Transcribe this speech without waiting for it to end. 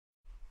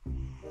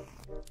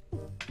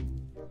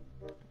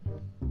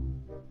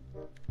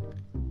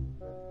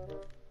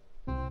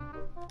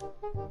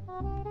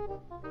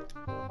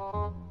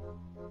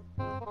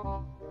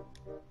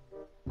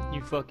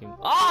You fucking.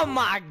 Oh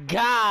my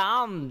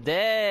god, I'm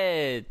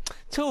dead.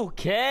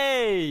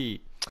 2K.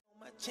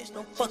 Change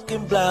no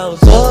fucking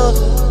blouse up,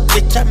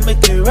 bitch. I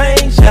make it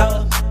rain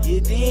shower.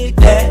 You did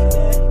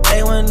that.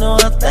 They wanna know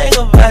a thing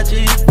about you.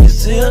 You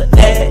conceal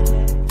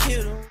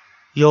that.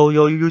 Yo,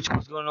 YouTube,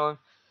 what's going on?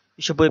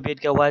 It's your boy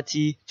Beard Guy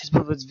YT. Just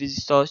before this video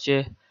starts,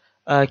 yeah.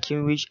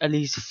 Can we reach at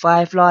least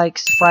 5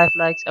 likes,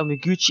 and we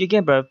Gucci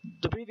again, bro.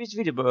 The previous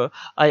video, bro,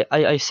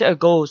 I set a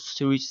goal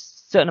to reach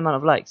a certain amount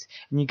of likes,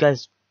 and you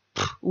guys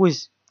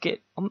always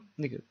get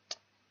nigga,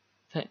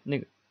 hey,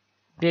 nigga,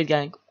 Beard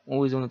Gang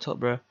always on the top,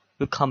 bro.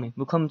 We're coming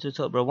to the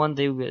top, bro. One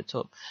day we'll be at the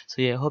top.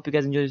 So yeah, hope you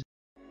guys enjoy this.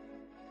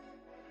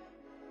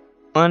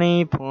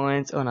 20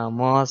 points on our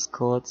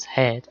mascot's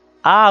head.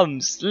 I'm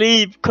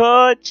sleep,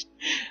 coach.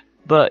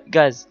 But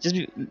guys,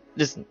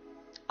 listen.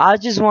 I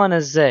just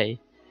wanna say,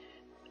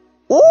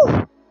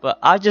 ooh. But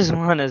I just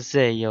wanna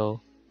say,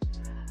 yo,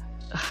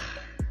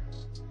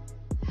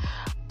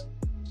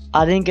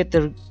 I didn't get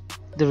the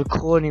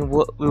recording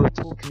what we were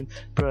talking,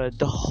 bro.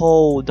 The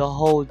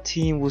whole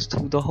team was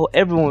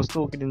everyone was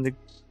talking in the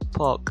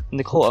park, in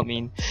the court, I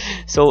mean.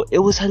 So it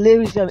was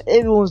hilarious, man.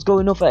 Everyone was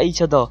going off at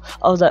each other.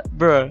 I was like,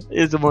 bro,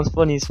 it's the most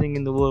funniest thing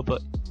in the world.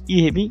 But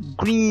you hit me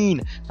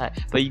green, like,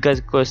 but you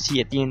guys gotta see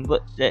at the end.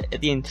 But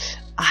at the end,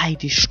 I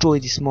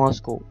destroyed this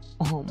mascot.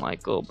 Oh my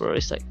god, bro,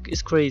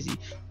 it's crazy.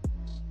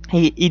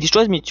 He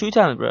destroys me 2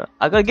 times, bro.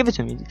 I gotta give it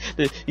to him.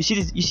 You see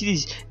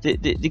these, they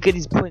get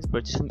these points,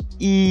 bro, just from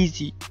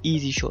easy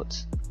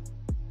shots.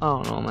 I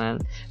don't know,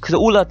 man, cause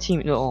all our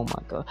team, oh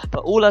my god,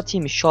 but all our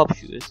team is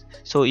sharpshooters.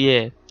 So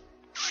yeah,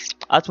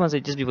 I just want to say,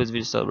 just before this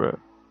video started, bro,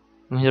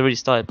 I mean, it already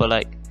started, but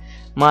like,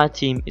 my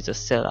team is a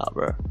sellout,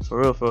 bro.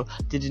 For real.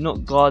 They did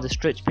not guard the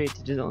stretch play.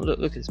 They did not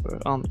look at this, bro.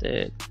 I'm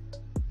dead.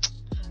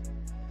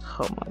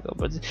 Oh my god,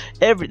 bro.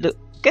 Look,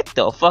 get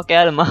the fuck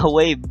out of my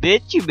way,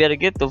 bitch. You better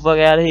get the fuck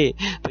out of here.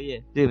 But yeah,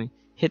 do me.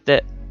 Hit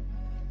that.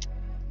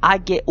 I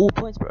get all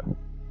points, bro.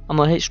 I'm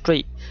gonna hit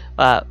straight.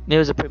 It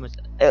was a pretty much,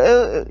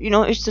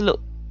 it's just a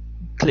little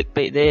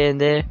clickbait there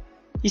and there.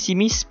 You see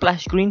me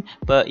splash green,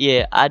 but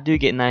yeah, I do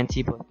get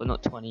 90 points, but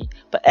not 20.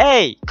 But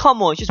hey,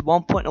 come on, it's just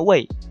 1 point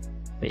away.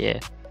 But yeah,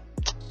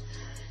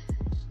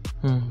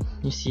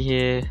 you see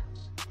here,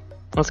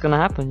 what's gonna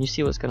happen? You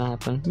see what's gonna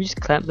happen? We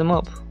just clamp them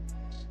up.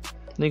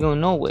 They're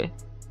going nowhere.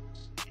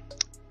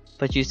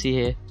 But you see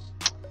here,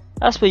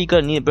 that's what you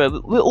gotta need, bro.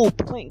 We're all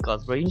point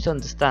guards, bro. You need to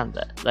understand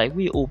that. Like,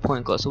 we're all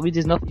point guards, so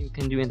there's nothing we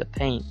can do in the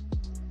paint.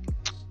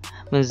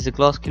 When there's a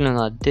glass killing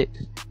our dick.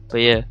 But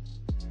yeah,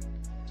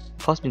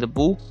 pass me the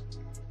ball.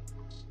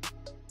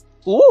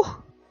 Ooh,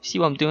 see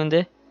what I'm doing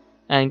there?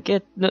 And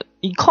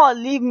you can't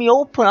leave me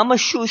open. I'm gonna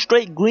shoot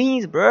straight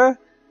greens, bro.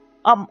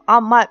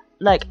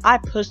 I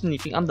personally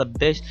think I'm the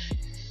best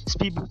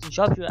speed boosting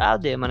sharpshooter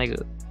out there, my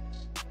nigga.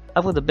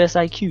 I've got the best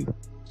IQ.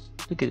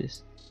 Look at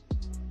this.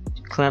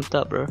 Clamped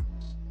up, bro.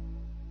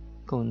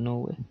 Going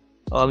nowhere.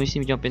 Oh, let me see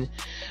me jump in.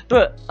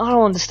 Bro, I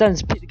don't understand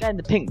this. The guy in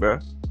the pink, bro.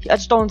 I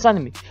just don't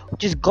understand me.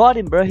 Just guard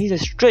him, bro. He's a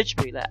stretch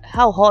big. Like,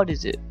 how hard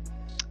is it?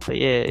 But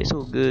yeah, it's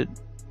all good.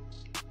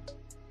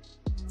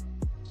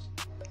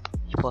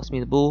 He passed me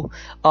the ball.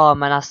 Oh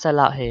man, I sell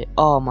out here.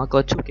 Oh my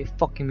god, 2K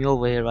fucking me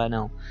over here right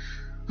now.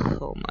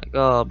 Oh my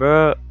god,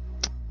 bro.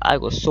 I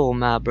got so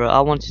mad, bro. I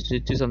wanted to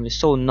do something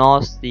so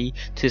nasty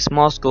to this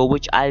mascot,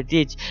 which I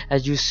did,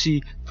 as you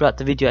see throughout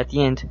the video at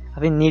the end. I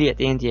think nearly at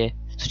the end, yeah.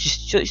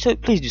 So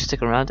please do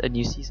stick around and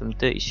you see some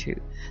dirty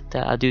shit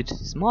that I do to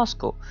this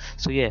mascot.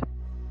 So yeah,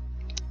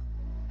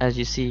 as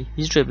you see,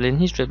 he's dribbling.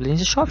 He's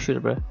a sharpshooter,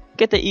 bro.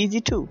 Get the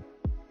easy too.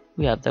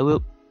 We have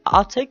that.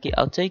 I'll take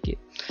it.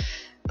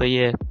 But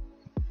yeah,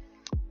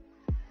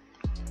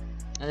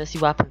 and let's see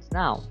what happens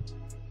now.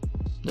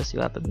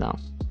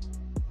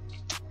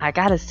 I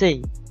gotta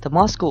say, the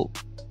mascot,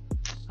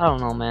 I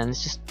don't know, man.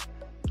 It's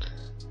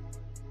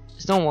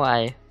not what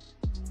I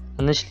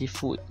initially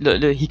thought.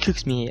 Look, he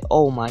cooks me here.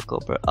 Oh my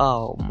god, bro.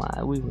 Oh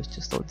my, we was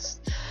just on this.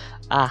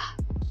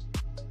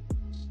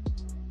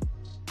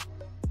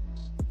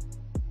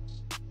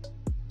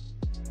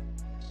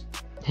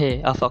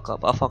 Hey, I fuck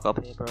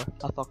up here, bro.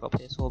 I fuck up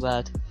here so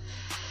bad.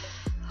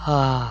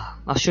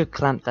 I should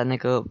clamp that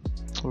nigga up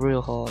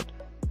real hard,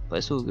 but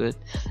it's all good.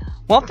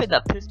 One thing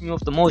that pissed me off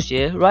the most,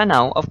 yeah, right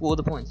now I've got all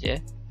the points, yeah.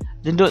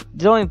 They don't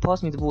even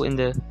pass me the ball in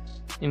the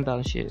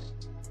inbound shit.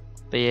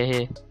 But yeah,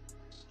 here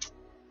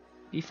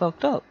he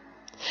fucked up.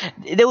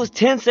 There was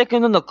 10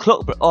 seconds on the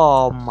clock, bro.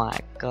 Oh my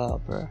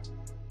god, bro.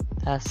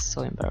 That's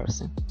so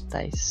embarrassing.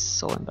 That is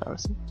so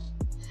embarrassing.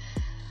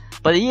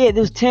 But yeah,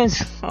 there was 10.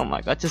 Oh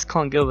my god, I just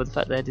can't get over the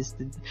fact that this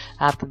did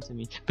happen to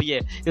me. But yeah,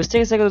 it was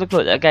 10 seconds on the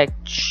clock. That guy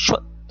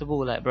shot the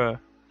ball like, bro,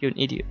 you're an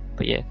idiot.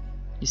 But yeah,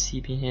 you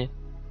see me here,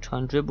 try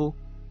and dribble.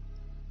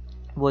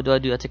 What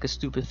do? I take a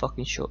stupid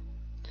fucking shot.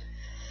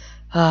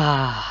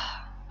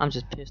 I'm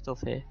just pissed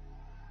off here.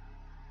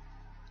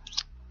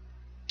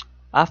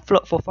 I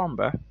flop for fun,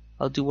 bro.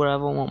 I'll do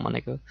whatever I want, my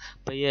nigga.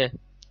 But yeah,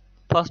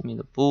 pass me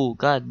the ball.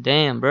 God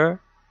damn, bro.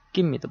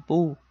 Give me the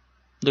ball.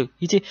 Look,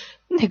 he said,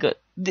 nigga,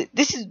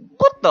 this is,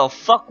 what the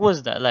fuck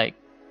was that? Like,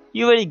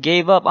 you already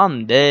gave up.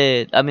 I'm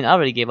dead. I mean, I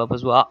already gave up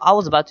as well. I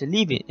was about to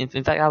leave it.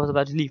 In fact, I was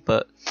about to leave,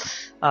 but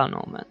I don't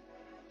know, man.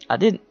 I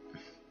didn't.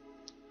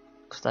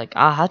 Cause like,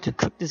 I had to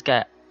cook this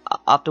guy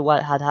after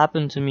what had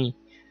happened to me.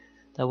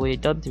 That way he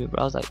done to me,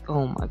 bro. I was like,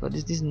 oh my god,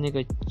 this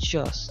nigga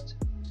just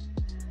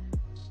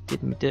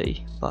did me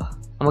dirty. But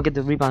I'm gonna get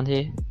the rebound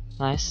here.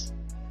 Nice.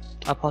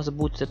 I pass the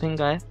ball to the pink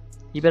guy.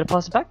 He better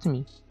pass it back to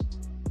me.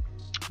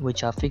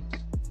 Which I think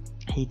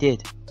he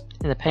did.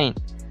 In the paint.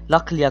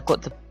 Luckily I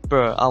got the,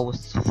 bro, I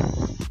was,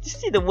 you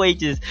see the way he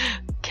just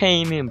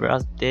came in, bro. I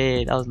was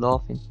dead. I was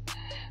laughing.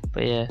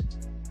 But yeah.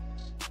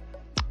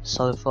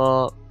 So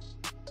far,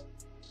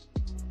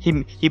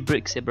 he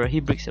bricks it, bro. He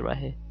bricks it right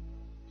here.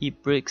 He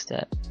bricks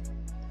that.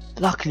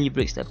 Luckily he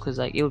breaks that, because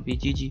like it would be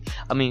GG.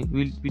 I mean,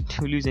 we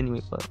lose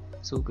anyway, but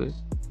it's all good.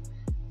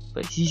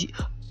 But he,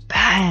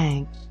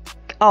 bang!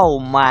 Oh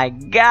my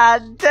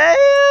god damn!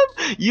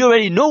 You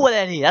already know what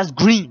that is. That's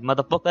green,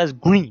 motherfucker. That's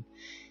green.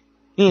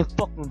 You ain't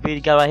fucking with the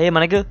guy right here,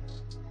 my nigga.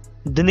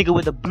 The nigga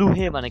with the blue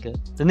hair, my nigga.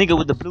 The nigga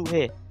with the blue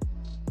hair.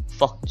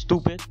 Fucking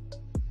stupid.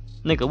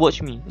 Nigga,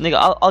 watch me.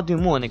 Nigga, I'll do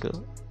more,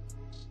 nigga.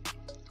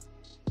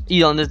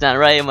 You don't understand,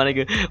 right, my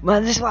nigga?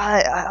 Man, this is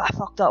why I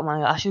fucked up,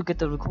 man. I should get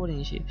the recording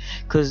and shit.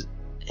 Cause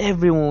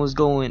everyone was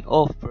going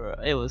off, bro.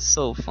 It was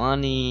so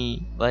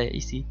funny. But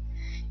you see,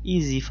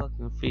 easy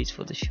fucking freeze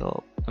for the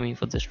shot. I mean,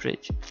 for the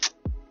stretch.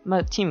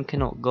 My team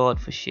cannot guard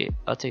for shit.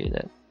 I'll tell you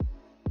that.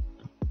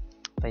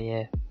 But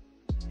yeah.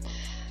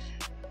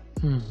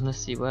 Let's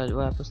see what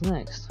happens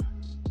next.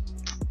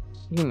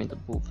 Give me the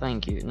ball,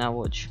 thank you. Now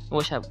watch.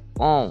 Watch how.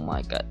 Oh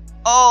my god.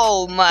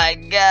 Oh my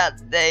god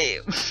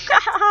damn.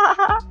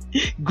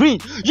 Green.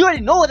 You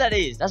already know what that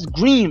is. That's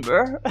green,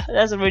 bro.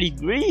 That's already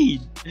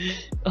green.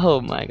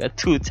 Oh my god.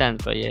 2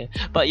 times, but yeah.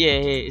 But yeah,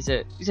 it's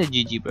a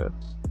GG, bro.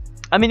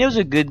 I mean, it was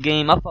a good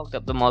game. I fucked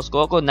up the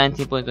Moscow. I got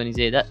 19 points when he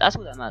said that. That's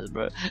what that matters,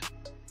 bro.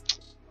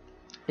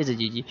 It's a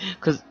GG.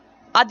 Because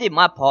I did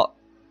my part.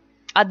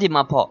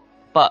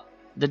 But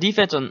the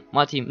defense on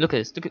my team. Look at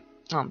this. Look at.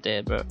 I'm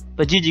dead, bro.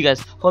 But GG,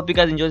 guys. Hope you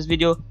guys enjoyed this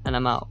video. And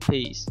I'm out.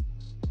 Peace.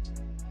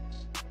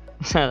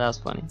 That was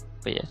funny.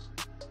 But yeah.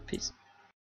 Peace.